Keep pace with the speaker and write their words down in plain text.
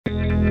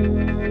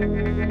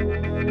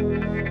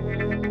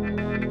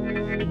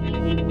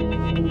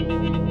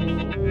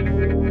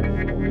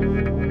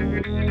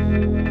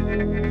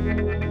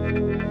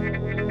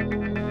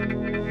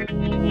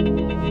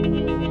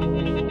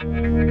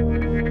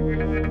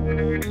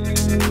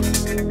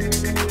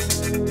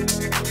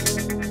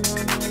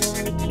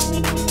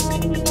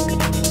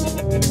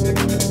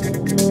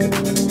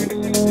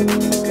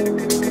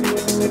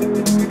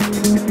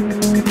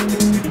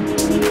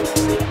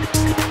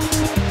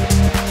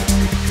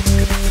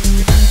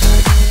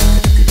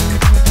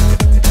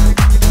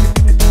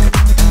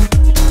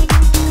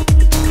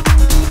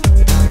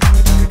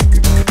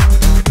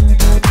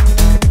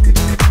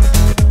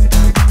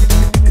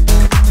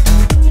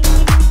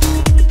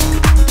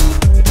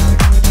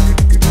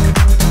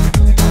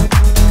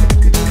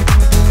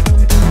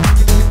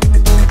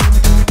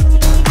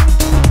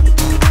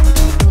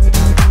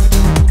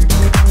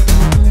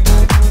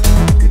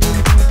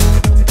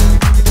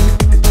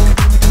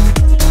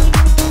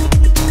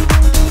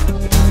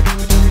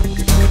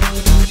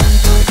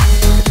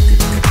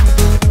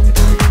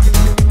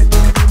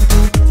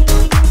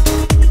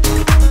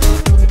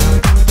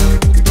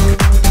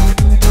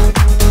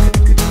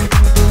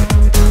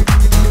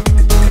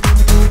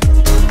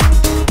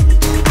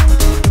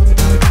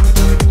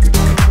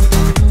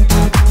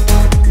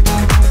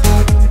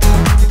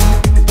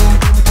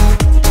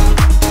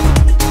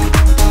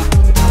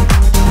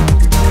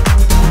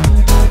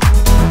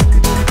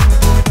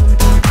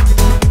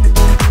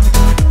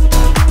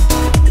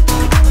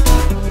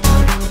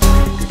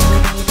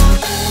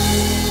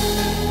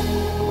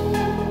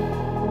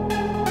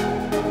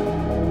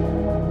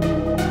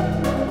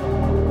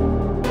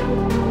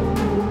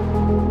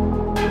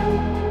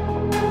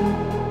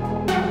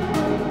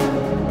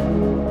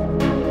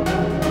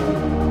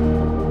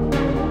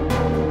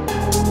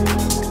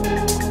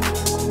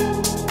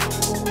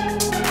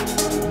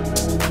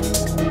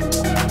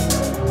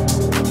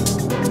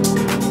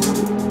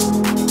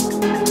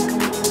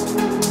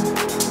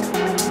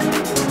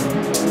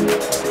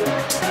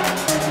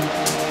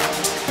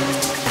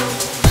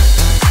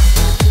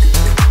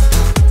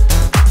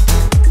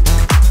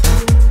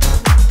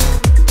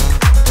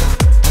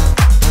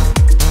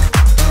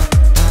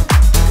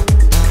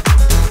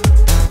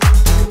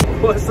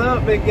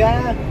up, big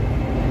guy?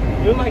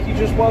 You look like you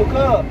just woke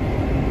up.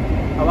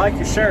 I like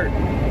your shirt.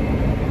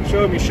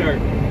 Show him your shirt.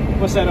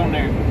 What's that on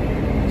there?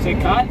 Is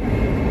it cotton?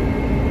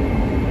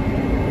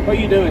 What are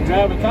you doing?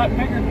 Driving a cotton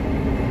picker?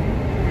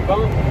 Your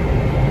bump?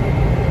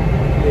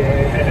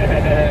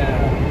 Yeah.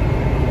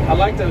 I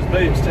like those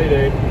boots too,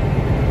 dude.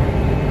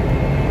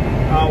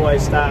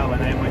 Always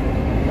styling, ain't we?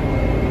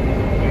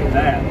 Look at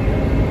that.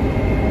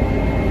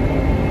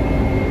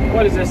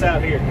 What is this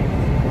out here?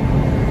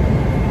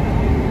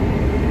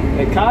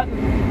 A cotton?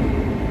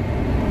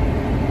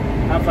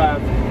 High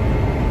five.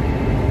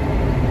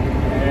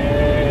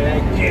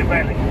 Yeah,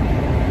 buddy.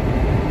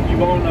 You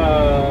want,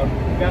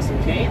 got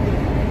some candy?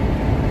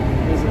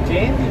 Is some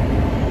candy?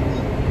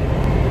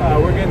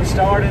 We're getting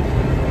started.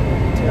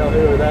 Tell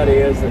whoever that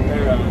is that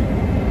their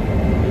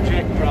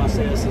eject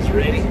process is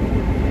ready.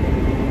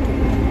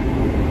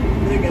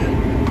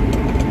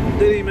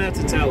 Didn't even have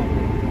to tell them.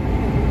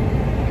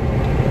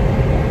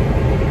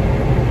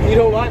 You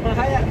don't like my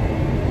hat?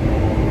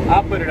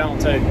 I'll put it on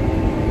too.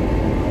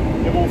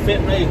 It won't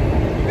fit me.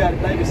 You got a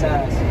baby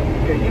size.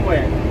 Here, you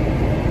wear it.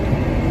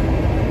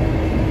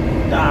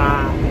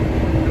 Ah,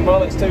 the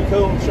mullet's too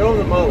cool. Show them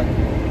the mullet.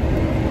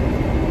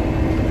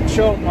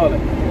 Show them the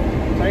mullet.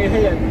 Turn your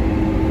head.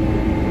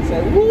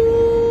 Say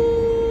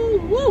woo,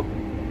 woo.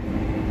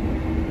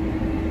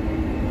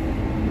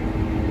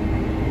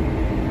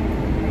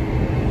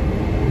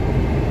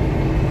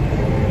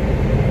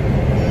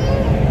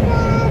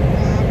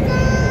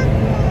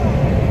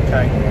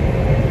 Okay.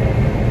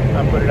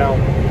 I'll put it on.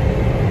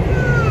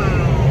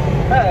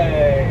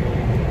 Hey,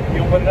 you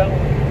gonna put it on?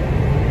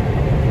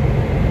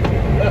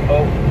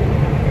 Uh-oh.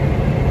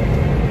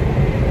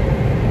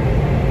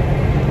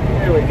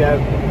 Here we go.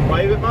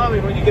 Wave at mommy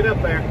when you get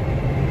up there.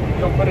 You're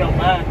gonna put it on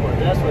backward.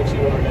 That's what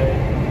you want to do.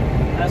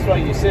 That's why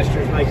your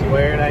sisters make you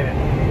wear it, ain't it?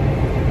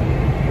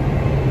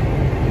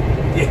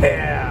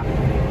 Yeah.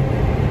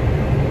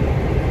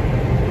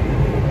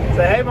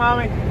 Say, hey,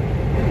 mommy.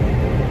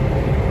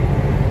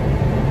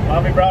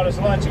 Mommy brought us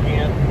lunch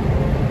again.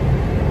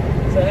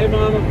 Say, hey,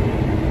 mama.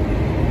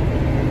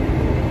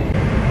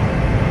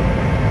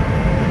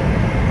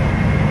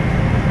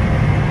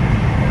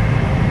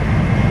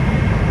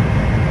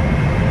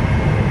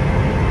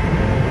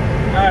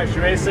 Alright,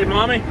 you ready to see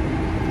mommy?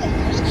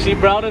 She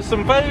brought us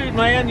some food,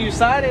 man. You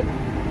excited?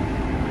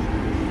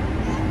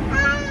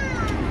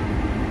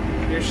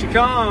 Here she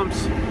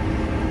comes.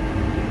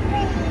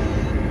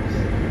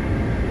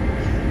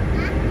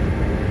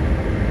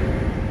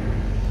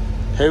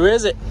 Who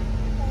is it?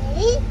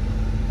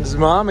 It's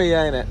mommy,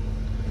 ain't it?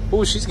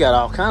 Oh, she's got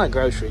all kind of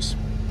groceries.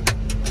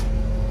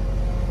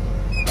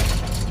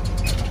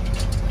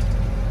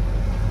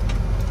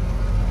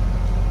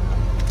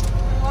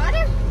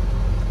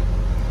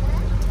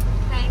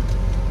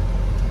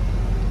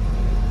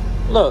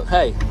 Look,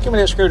 hey, give me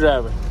that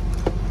screwdriver.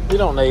 You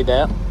don't need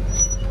that.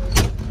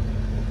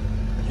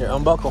 Here,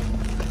 unbuckle.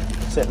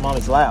 Sit in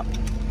mommy's lap.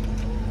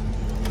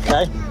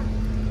 Okay?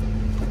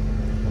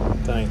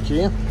 Thank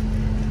you.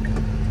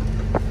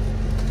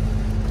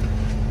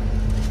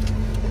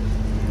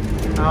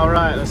 All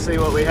right, let's see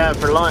what we have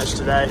for lunch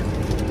today.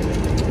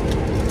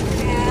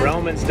 Yeah.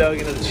 Roman's dug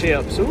into the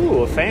chips. Ooh,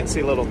 a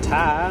fancy little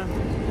tie.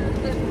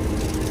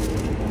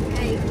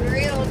 A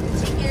grilled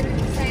chicken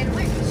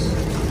sandwich.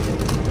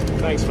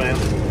 Thanks, ma'am.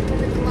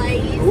 With a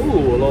glaze. Ooh,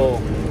 a little,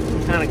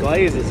 what kind of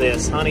glaze is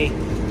this? Honey?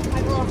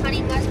 Like a little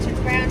honey mustard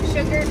brown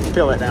sugar.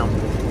 Peel that down.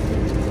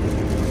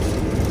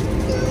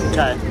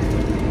 Okay.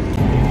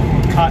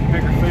 Cotton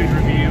picker food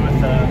review with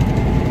the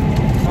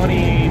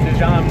honey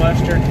Dijon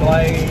mustard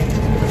glaze.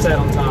 What's that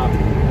on top?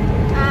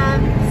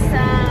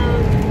 Some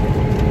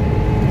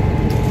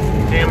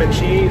ham and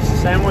cheese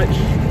sandwich.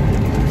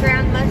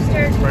 Brown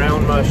mustard.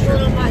 Brown mustard. A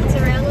little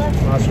mozzarella.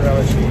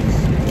 Mozzarella cheese.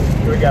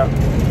 Here we go.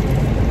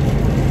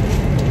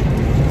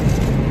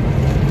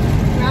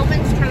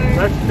 Roman's turn.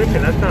 That's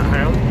chicken, that's not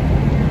ham.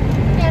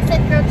 Yeah, I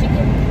said grilled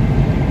chicken.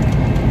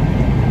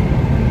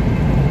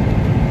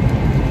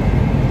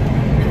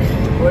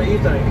 What do you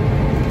think?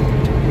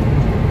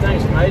 I think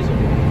it's amazing.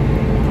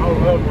 I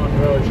love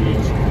mozzarella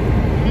cheese.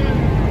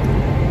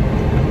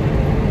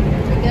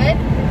 Is it good?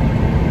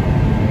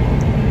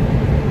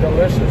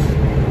 Delicious.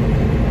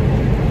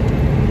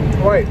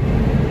 Wait, I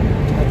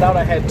thought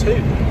I had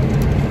two.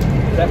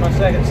 Is that my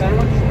second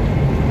sandwich?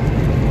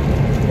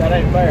 That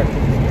ain't fair.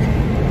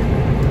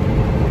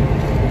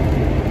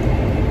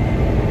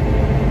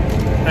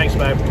 Thanks,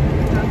 babe.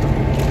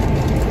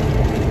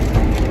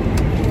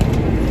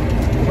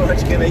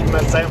 Let's get eating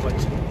my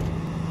sandwich.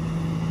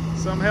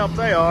 Some help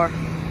they are.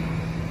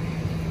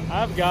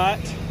 I've got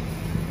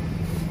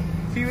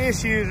a few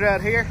issues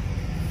right here.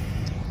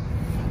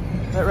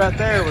 That right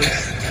there was...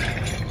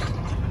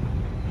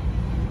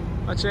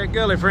 Watch that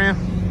gully, friend.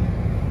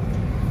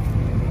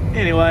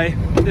 Anyway,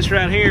 this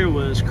right here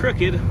was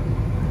crooked.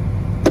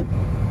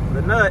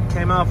 The nut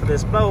came off of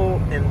this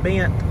bolt and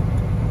bent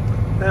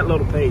that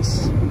little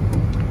piece.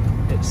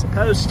 It's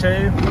supposed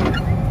to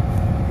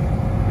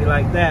be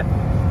like that.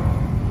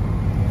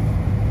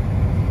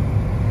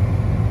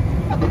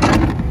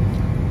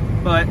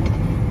 But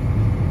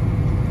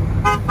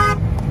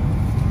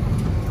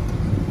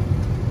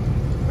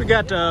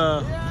got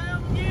the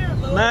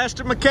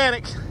master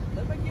mechanic.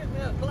 Let me get me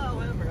a plow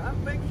hammer. I'll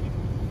fix it.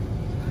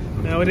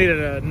 Now we needed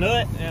a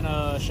nut and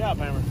a shop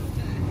hammer.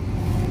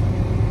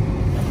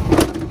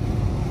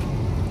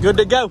 Good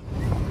to go.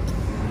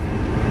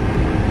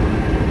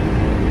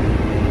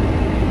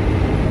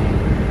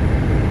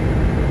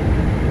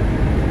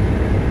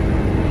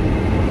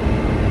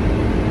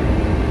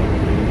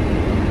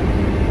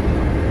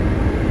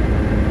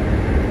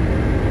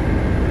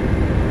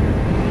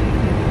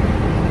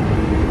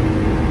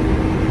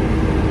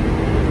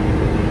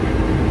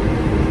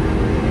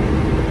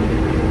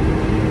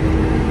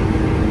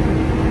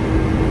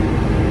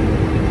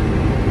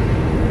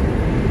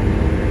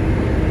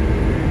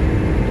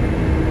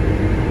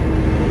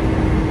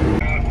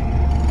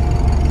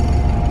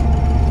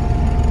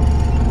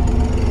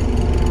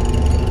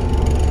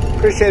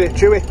 Appreciate it,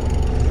 Chewy.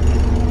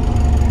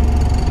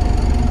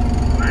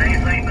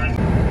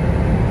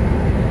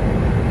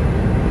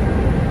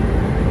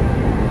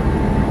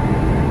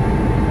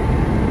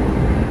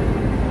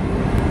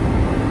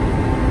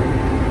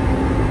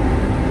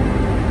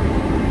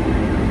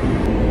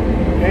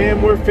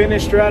 And we're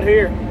finished right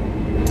here.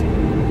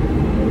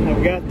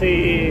 I've got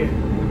the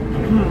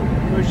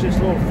push this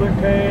little foot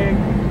peg,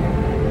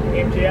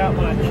 empty out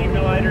my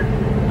accumulator,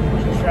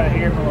 just right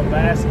here in my little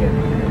basket.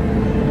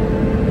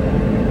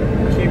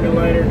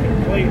 Accumulator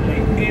completely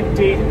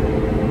empty,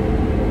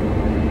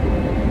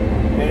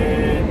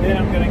 and then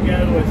I'm going to go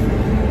with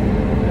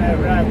that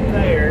right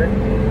there.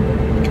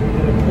 I'm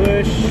going to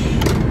push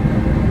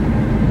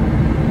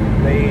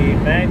the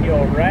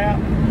manual wrap,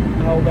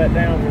 hold that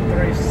down for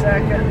 3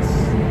 seconds,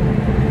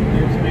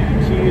 gives me the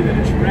cue that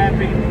it's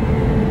wrapping,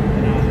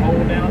 and I'll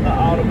hold down the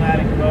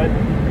automatic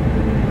button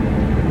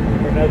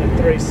for another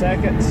 3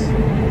 seconds.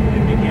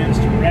 It begins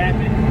to wrap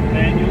it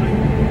manually.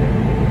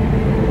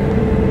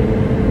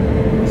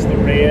 The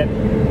red.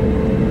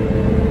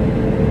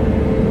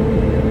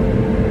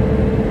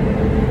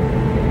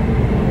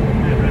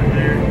 That right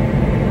there.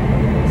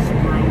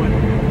 Screw it,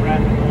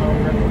 wrap it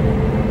over.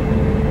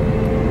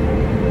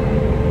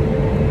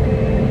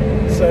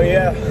 So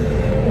yeah,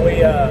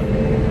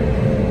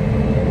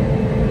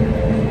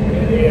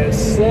 it is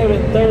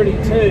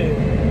 7:32.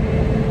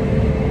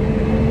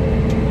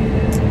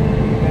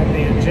 And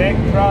the inject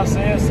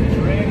process is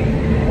ready.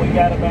 We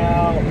got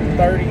about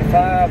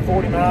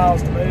 35-40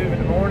 miles to move in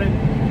the morning.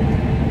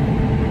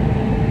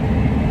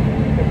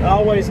 It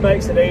always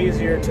makes it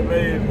easier to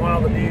move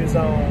while the view's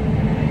on.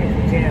 If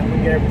we can, we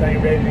get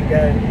everything ready to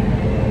go.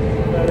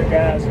 The other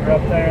guys are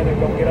up there, they're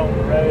going to get on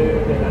the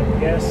road, and I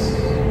guess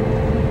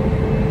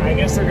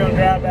they're going to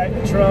drive back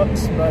the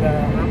trucks, but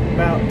I'm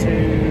about to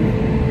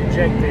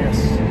inject this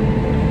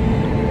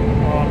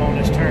while I'm on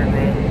this turn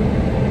road.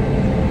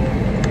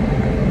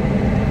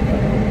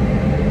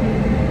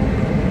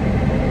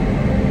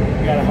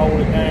 Got to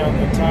hold it down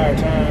the entire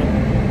time.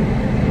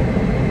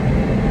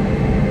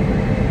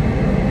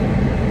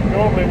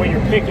 Normally when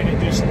you're picking it,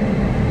 just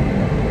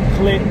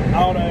click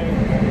auto,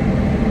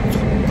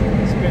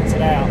 spits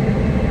it out.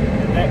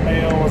 And that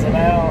bale was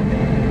about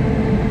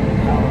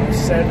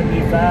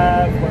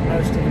 75, where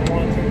most of the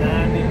ones are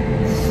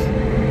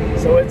 90.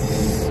 So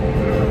it's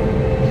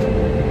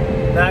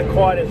not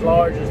quite as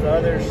large as the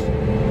others.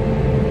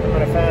 I'm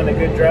going to find a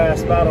good dry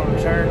spot on the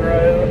turn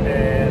road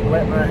and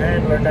let my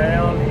handler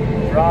down,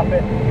 drop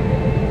it,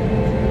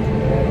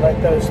 and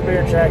let those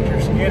spear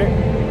tractors get it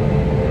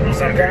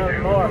sometime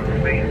tomorrow.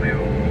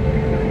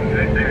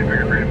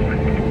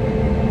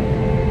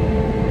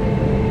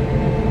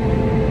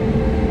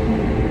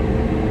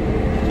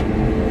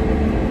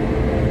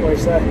 What do you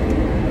say?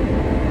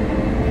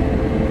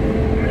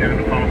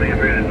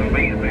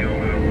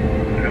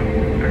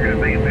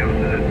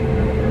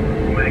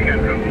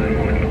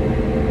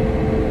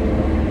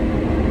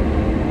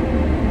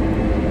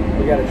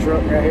 We got a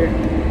truck right here.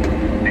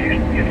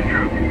 Get the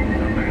truck.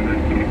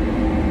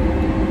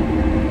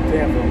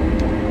 Tampa.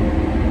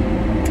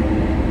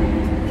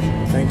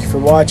 Thank you for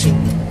watching.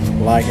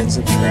 Like and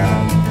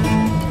subscribe.